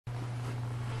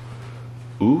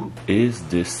Who is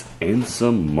this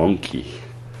handsome monkey?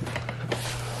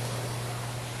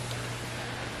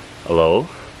 Hello?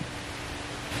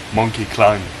 Monkey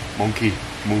climb, monkey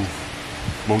move,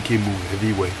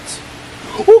 heavyweights.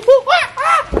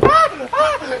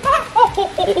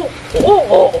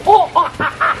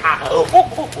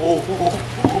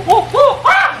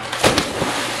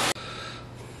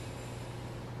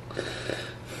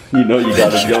 You know you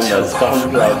gotta jump that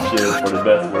SoundCloud shit for the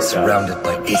best workout. Surrounded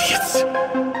by idiots.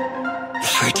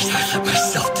 Why did I let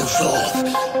myself dissolve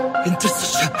into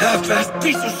such a half-assed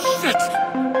piece of shit?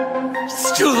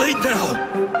 It's too late now.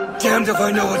 Damned if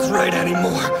I know what's right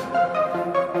anymore.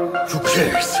 Who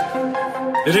cares?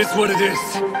 It is what it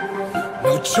is.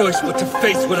 No choice but to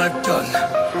face what I've done.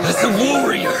 As a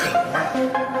warrior.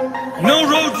 No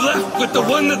road left but the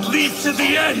one that leads to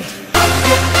the end.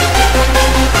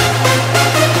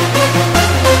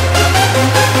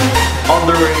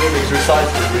 Underrated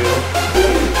exercise for real.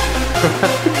 The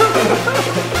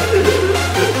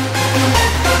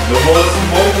most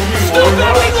monkey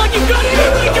warm-up.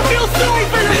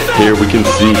 Here we can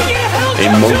see a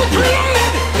monkey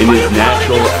in his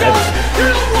natural habitat,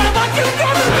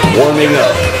 warming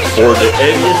up for the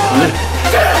heaviest lift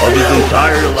of his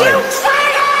entire life.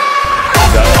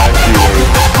 That actually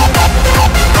works.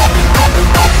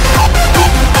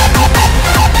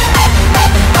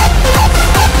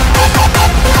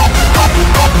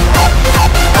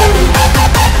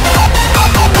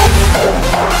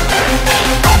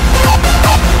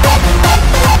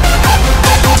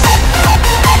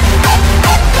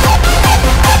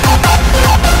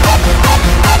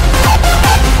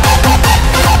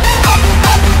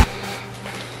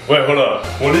 Wait, hold up.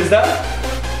 What is that?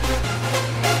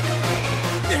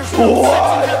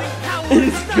 What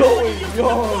is going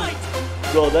on?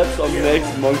 Bro, that's some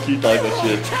next monkey type of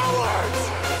shit.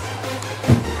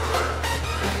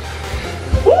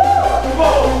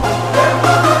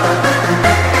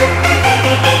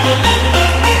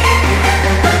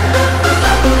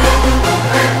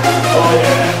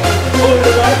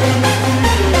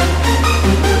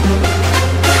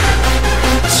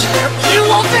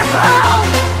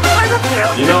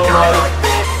 You know what?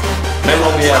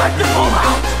 Let me ask you.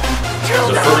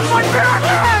 The first one,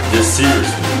 just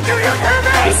seriously.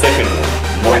 The second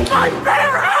one, monkey.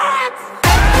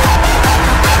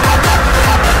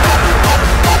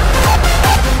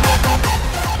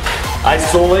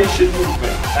 Isolation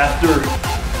movement after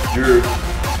your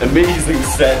amazing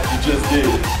set you just did.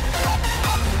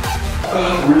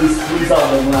 Really squeeze out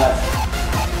the last.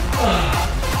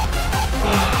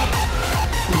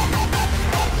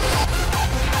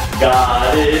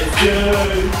 God is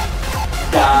good.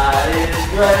 God is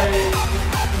great.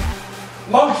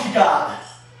 Monkey God.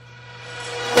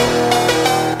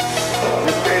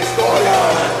 This thing's going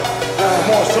on.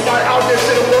 Come on, somebody out there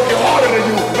should have working harder than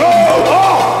you.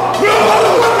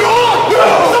 Somebody working hard.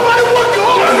 Somebody working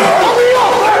hard. Hurry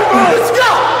up, everybody. Let's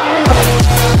go.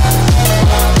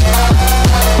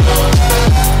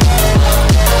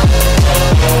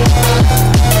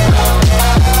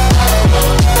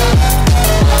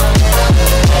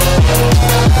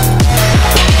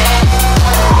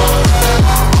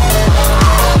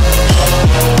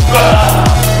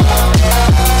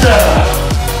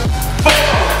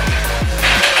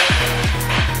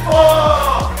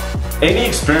 Any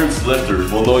experienced lifter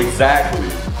will know exactly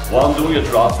why I'm doing a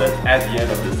drop set at the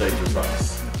end of this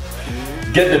exercise.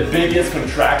 Get the biggest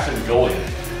contraction going.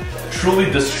 Truly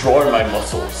destroy my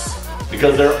muscles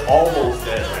because they're almost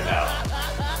dead right now.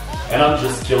 And I'm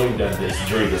just killing them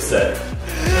during the set.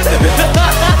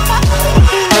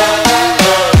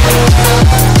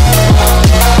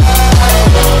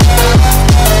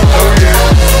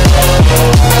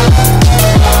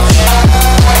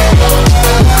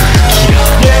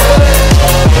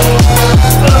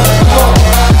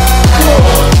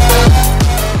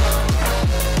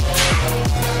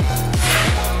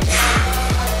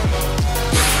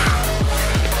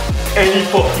 Any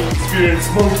fucking experienced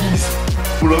monkeys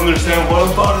will understand what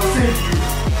I'm about to say to you.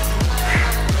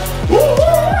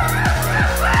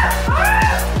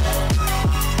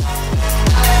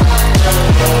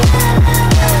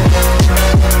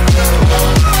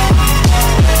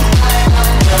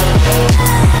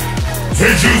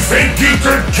 Did you think you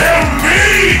could kill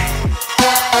me?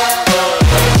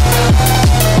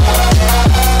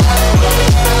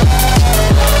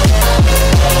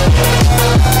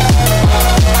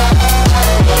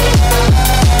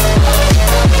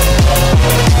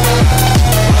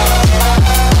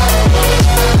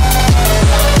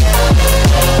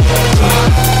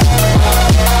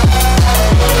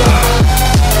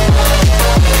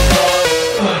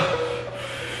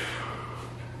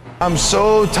 I'm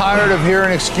so tired of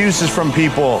hearing excuses from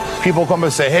people. People come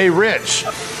and say, hey, Rich,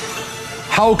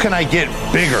 how can I get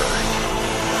bigger?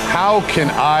 How can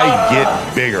I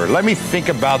get bigger? Let me think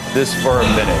about this for a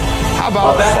minute. How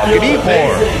about fucking eat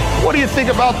more? What do you think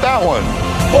about that one?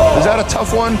 Is that a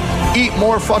tough one? Eat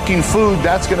more fucking food,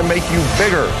 that's gonna make you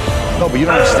bigger. No, but you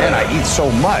don't understand, I eat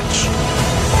so much.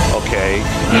 Okay,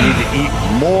 you need to eat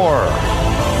more.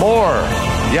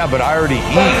 Yeah, but I already eat,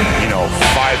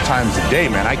 5 times a day,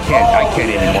 man. I can't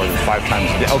eat any more than 5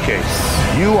 times a day. Okay,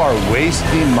 you are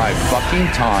wasting my fucking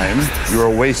time. You are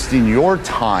wasting your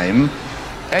time,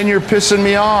 and you're pissing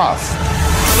me off.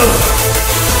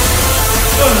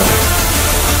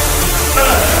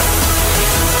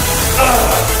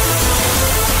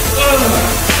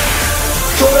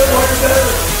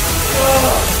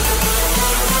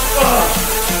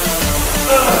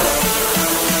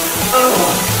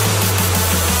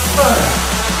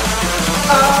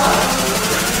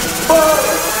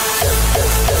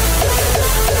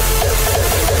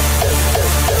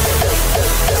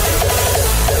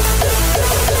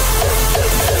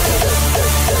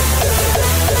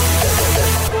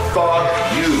 Fuck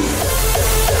you.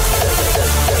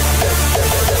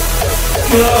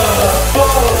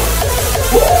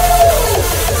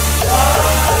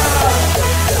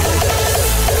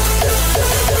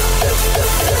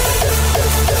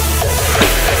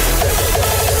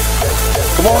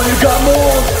 Come on, you got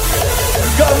more!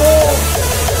 You got more!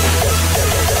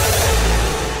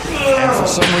 And for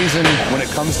some reason, when it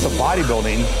comes to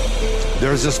bodybuilding,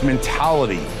 there's this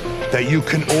mentality that you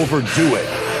can overdo it.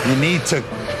 You need to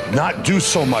not do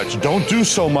so much. Don't do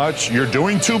so much. You're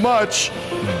doing too much.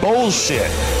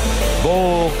 Bullshit.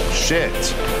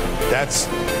 Bullshit. That's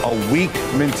a weak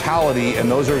mentality, and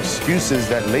those are excuses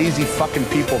that lazy fucking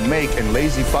people make and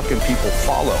lazy fucking people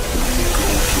follow.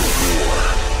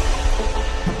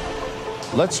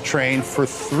 Let's train for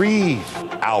 3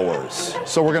 hours.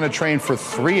 So we're gonna train for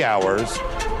 3 hours.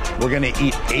 We're gonna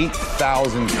eat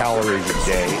 8,000 calories a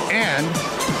day. And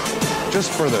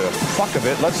just for the fuck of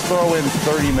it, let's throw in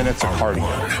 30 minutes of cardio.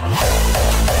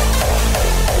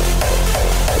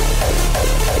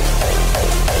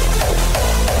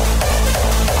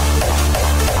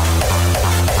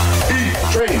 Eat,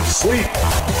 train, sleep.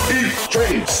 Eat,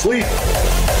 train, sleep.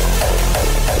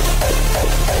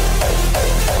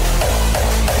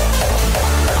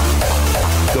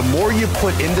 The more you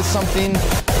put into something,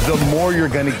 the more you're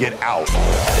gonna get out.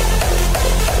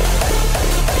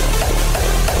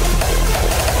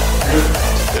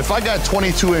 If I got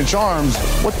 22-inch arms,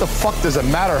 what the fuck does it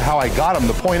matter how I got them?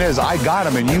 The point is, I got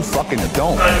them and you fucking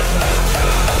don't.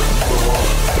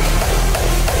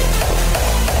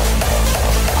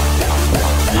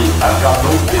 I've got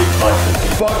no big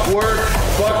biceps. Fuck work,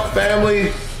 fuck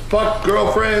family, fuck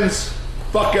girlfriends,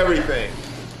 fuck everything.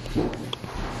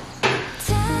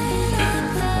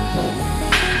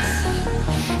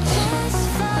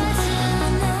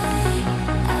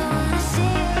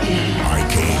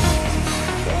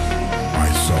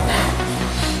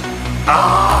 I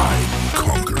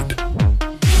conquered.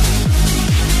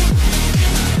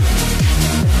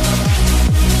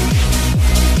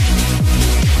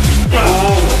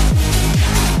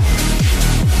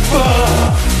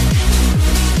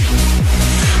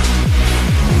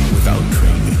 Without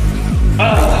training,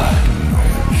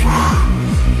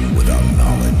 without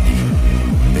knowledge,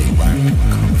 they lacked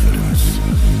confidence.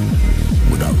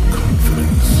 Without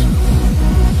confidence,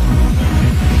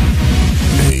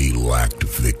 they lacked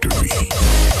victory.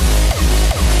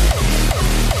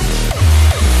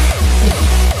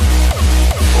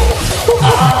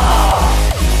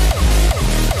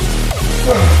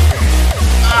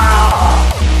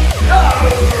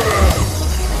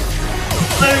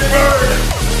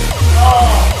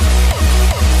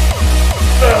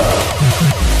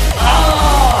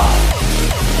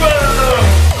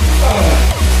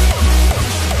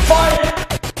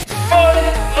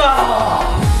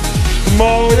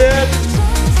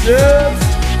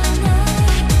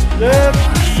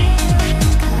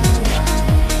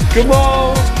 Come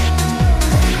on!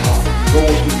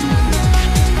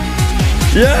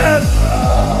 Yes!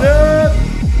 Yes!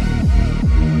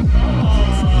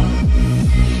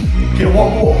 Get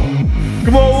one more.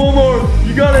 Come on, one more!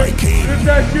 You got it! Lift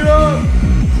that shit up!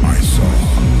 I saw.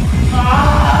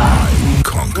 I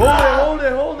conquered. Hold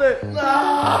it, hold it, hold it!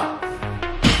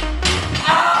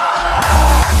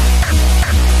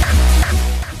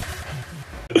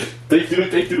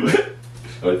 Take two.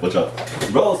 Alright, watch out.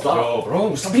 Bro, stop! Yo,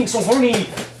 bro, stop being so horny!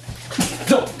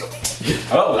 No!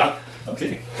 Oh, I'm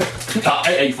kidding.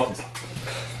 Hey, you fucking stop.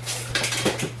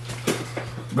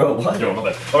 Bro, what? Yo, my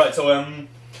bad. Alright, so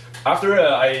after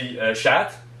I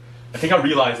shat, I think I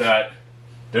realized that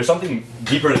there's something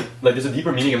deeper, like there's a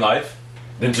deeper meaning in life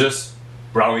than just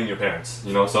browning your parents,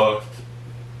 you know? So,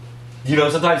 you know,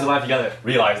 sometimes in life you gotta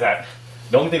realize that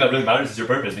the only thing that really matters is your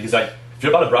purpose, because like, if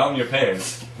you're about to brown your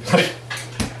parents,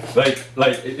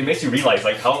 it makes you realize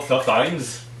like how tough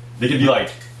times, they can be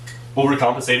like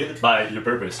overcompensated by your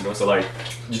purpose, you know? So like,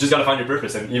 you just gotta find your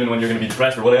purpose, and even when you're gonna be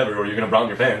depressed or whatever, or you're gonna brown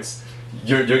your parents,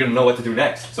 you're gonna know what to do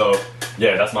next. So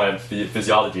yeah, that's my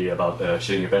physiology about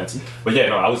shitting your pants. But yeah,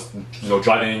 no, I was, you know,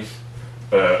 driving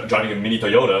a mini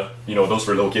Toyota, you know, those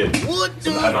for little kids.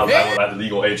 So I'm not at the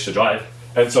legal age to drive.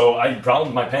 And so I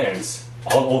browned my pants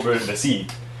all over the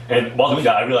seat. And while doing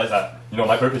that, I realized that, you know,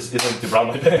 my purpose isn't to brown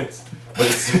my pants, but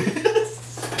it's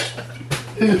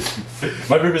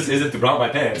my purpose isn't to brown my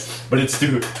pants, but it's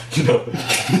to, you know,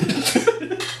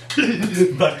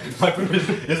 my purpose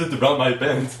isn't to brown my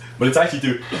pants, but it's actually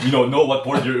to, you know what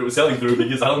port you're selling through,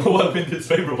 because I don't know what wind is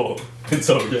favorable. And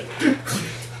so, yeah.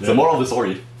 The moral of the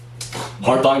story: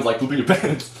 hard times like pooping your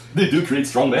pants, they do create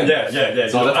strong men. Yeah.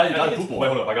 So you know, that's how you gotta poop more. Wait,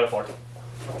 hold up, I gotta fart.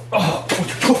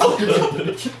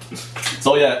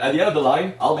 So yeah, at the end of the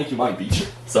line, I'll make you mine, Peach.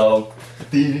 So,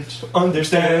 Peach,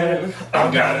 understand,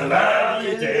 I'm gonna love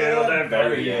you till the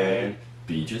very end.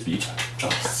 Peach is Peach.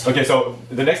 Okay, so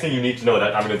the next thing you need to know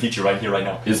that I'm gonna teach you right here, right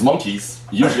now, is monkeys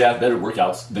usually have better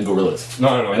workouts than gorillas.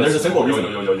 No. And there's a simple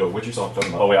reason. Yo, what you saw I'm talking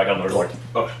about? Oh wait, I got another fart.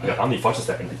 Oh, I got how many farts a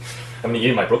second? I haven't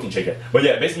eaten my protein shake yet. But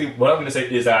yeah, basically what I'm gonna say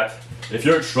is that if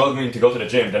you're struggling to go to the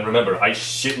gym, then remember, I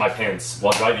shit my pants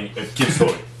while driving a kid's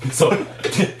toy.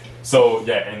 So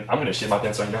yeah, and I'm gonna shit my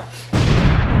pants right now.